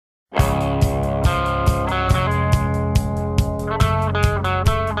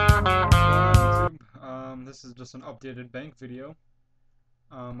this is just an updated bank video.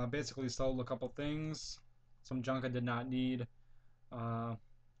 I basically sold a couple things, some junk I did not need, uh,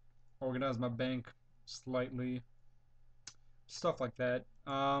 organized my bank slightly, stuff like that.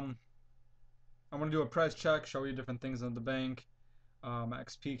 I'm gonna do a price check, show you different things in the bank, my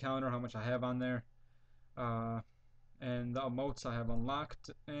XP counter, how much I have on there, uh, and the emotes I have unlocked,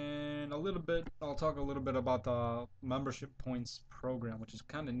 and I'll talk a little bit about the membership points program, which is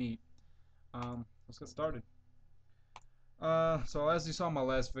kind of neat. Let's get started. So as you saw in my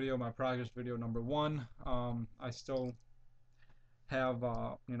last video, my progress video number 1, I still have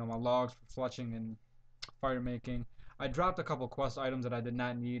my logs for fletching and fire making. I dropped a couple quest items that I did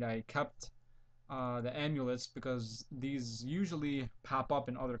not need. I kept the amulets because these usually pop up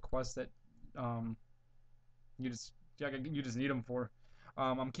in other quests that um, you just you just need them for.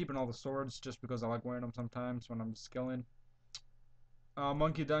 I'm keeping all the swords just because I like wearing them sometimes when I'm skilling.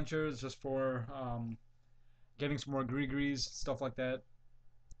 Monkey dentures just for getting some more gree-grees, stuff like that.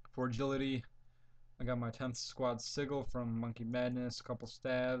 For agility, I got my 10th squad sigil from Monkey Madness, a couple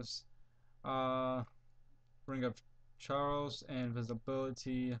staves, Ring of Charles, and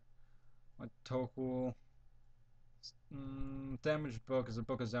visibility, my Tokul. Damaged book is a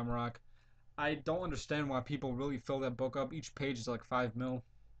book of Zamorak. I don't understand why people really fill that book up. Each page is like 5 mil.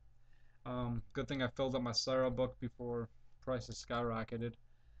 Good thing I filled up my Sarah book before prices skyrocketed.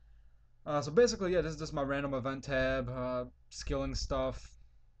 So basically, yeah, this is just my random event tab, skilling stuff.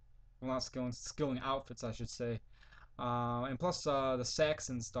 Well, not skilling, skilling outfits, I should say. And plus the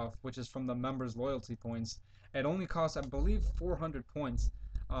Saxon stuff, which is from the members' loyalty points. It only costs, I believe, 400 points,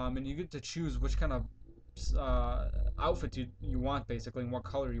 and you get to choose which kind of outfit you want, basically, and what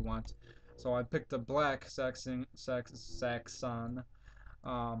color you want. So I picked the black Saxon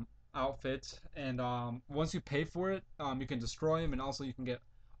um, outfit, and once you pay for it, you can destroy them, and also you can get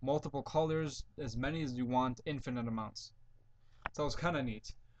multiple colors, as many as you want, infinite amounts. So it's kind of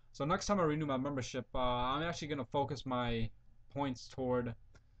neat. So next time I renew my membership, I'm actually gonna focus my points toward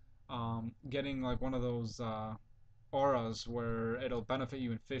getting like one of those auras where it'll benefit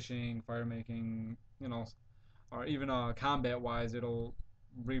you in fishing, fire making, or even combat-wise, it'll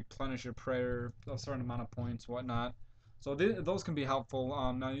replenish your prayer a certain amount of points, whatnot. So those can be helpful.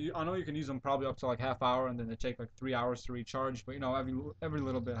 Now I know you can use them probably up to like half hour, and then they take like 3 hours to recharge. But every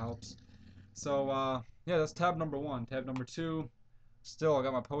little bit helps. So yeah, that's tab number 1. Tab number 2. Still, I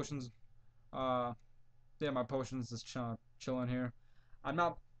got my potions. Uh, yeah, my potions just chilling here. I'm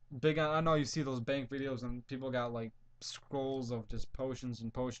not big on. I know you see those bank videos and people got like scrolls of just potions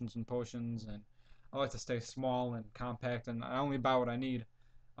and potions and potions, and I like to stay small and compact, and I only buy what I need.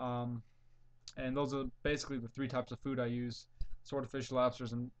 Um, and those are basically the 3 types of food I use: swordfish,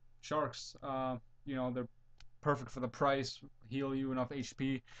 lobsters, and sharks. They're perfect for the price. Heal you enough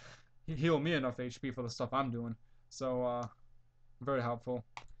HP. Heal me enough HP for the stuff I'm doing. So very helpful.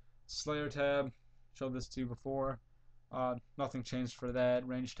 Slayer tab, showed this to you before. Nothing changed for that.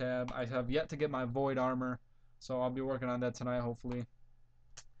 Range tab. I have yet to get my void armor, so I'll be working on that tonight, hopefully.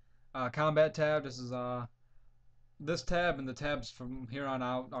 Combat tab. This tab and the tabs from here on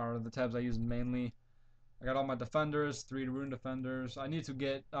out are the tabs I use mainly. I got all my defenders, 3 rune defenders. I need to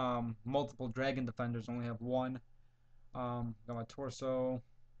get multiple dragon defenders. I only have 1. Got my torso.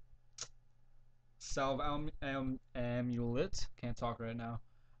 Salve amulet. Can't talk right now.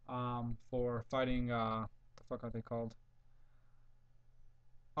 For fighting the fuck are they called?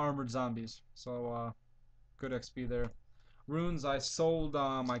 Armored zombies. So good XP there. Runes, I sold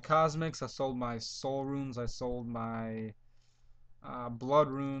my cosmics, I sold my soul runes, I sold my blood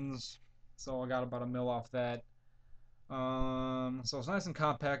runes. So I got about a mil off that. So it's nice and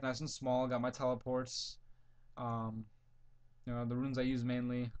compact, nice and small. Got my teleports. Um, the runes I use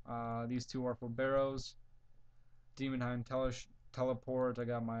mainly. These 2 are for Barrows. Demonheim teleport. I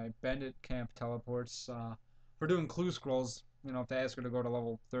got my Bandit Camp teleports. For doing clue scrolls, if they ask her to go to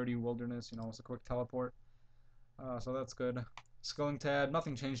level 30 wilderness, it's a quick teleport. So that's good. Skilling tab,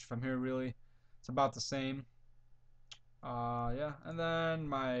 nothing changed from here really. It's about the same. Yeah, and then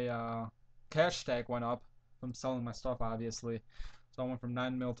my cash stack went up from selling my stuff, obviously. So I went from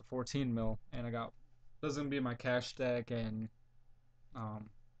 9 mil to 14 mil, and this is gonna be my cash stack and um,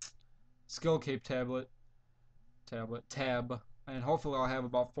 skill cape tab, and hopefully I'll have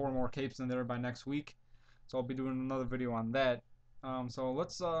about 4 more capes in there by next week. So I'll be doing another video on that. So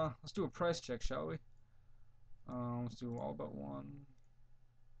let's do a price check, shall we? Let's do all but one.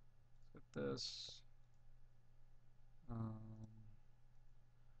 Let's get this.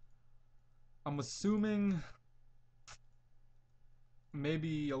 I'm assuming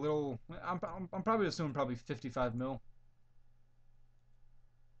maybe a little. I'm probably assuming probably 55 mil,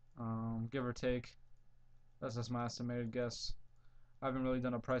 give or take. That's just my estimated guess. I haven't really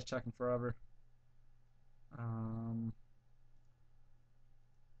done a price check in forever. Um,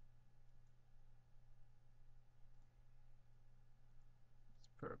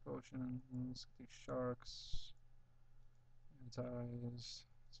 Spirit potions, these sharks, antis,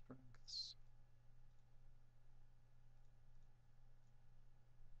 strengths.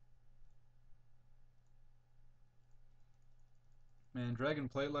 Man, Dragon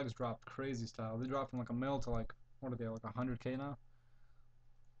Plate Legs dropped crazy style. They dropped from like a mil to like, what are they, like 100k now?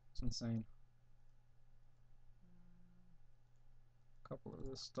 It's insane. A couple of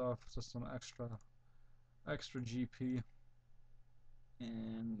this stuff, just some extra GP.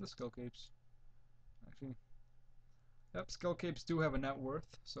 And the skill capes. Actually, yep, skill capes do have a net worth,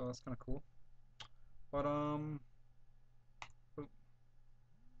 so that's kind of cool. But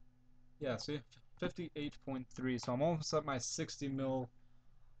yeah, see, 58.3. So I'm almost at my 60 mil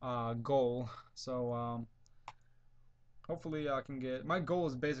goal. So hopefully I can get. My goal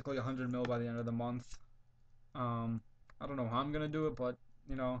is basically 100 mil by the end of the month. I don't know how I'm gonna do it, but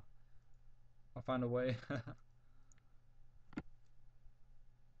you know, I'll find a way. mm.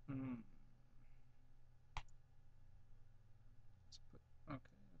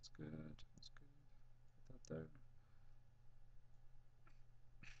 Okay, that's good. That's good. Put that there.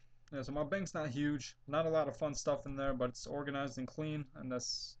 Yeah, so my bank's not huge. Not a lot of fun stuff in there, but it's organized and clean, and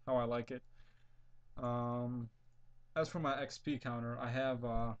that's how I like it. Um, as for my XP counter, I have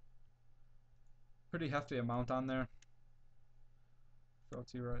a pretty hefty amount on there. Show it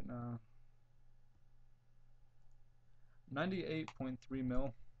to you right now. 98.3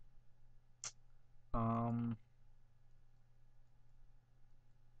 mil. Um,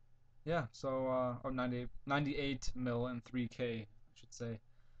 yeah, so, or 98 mil and 3K, I should say.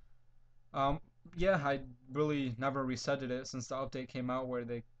 Um, yeah, I really never resetted it since the update came out where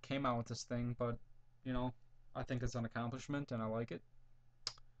they came out with this thing, but, you know, I think it's an accomplishment and I like it.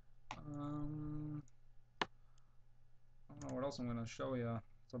 I don't know what else I'm going to show you.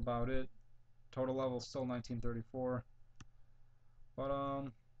 That's about it. Total level still 1934. But,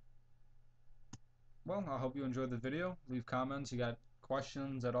 well, I hope you enjoyed the video. Leave comments. You got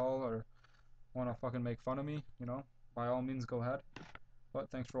questions at all or want to fucking make fun of me, you know, by all means go ahead. But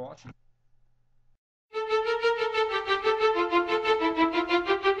thanks for watching.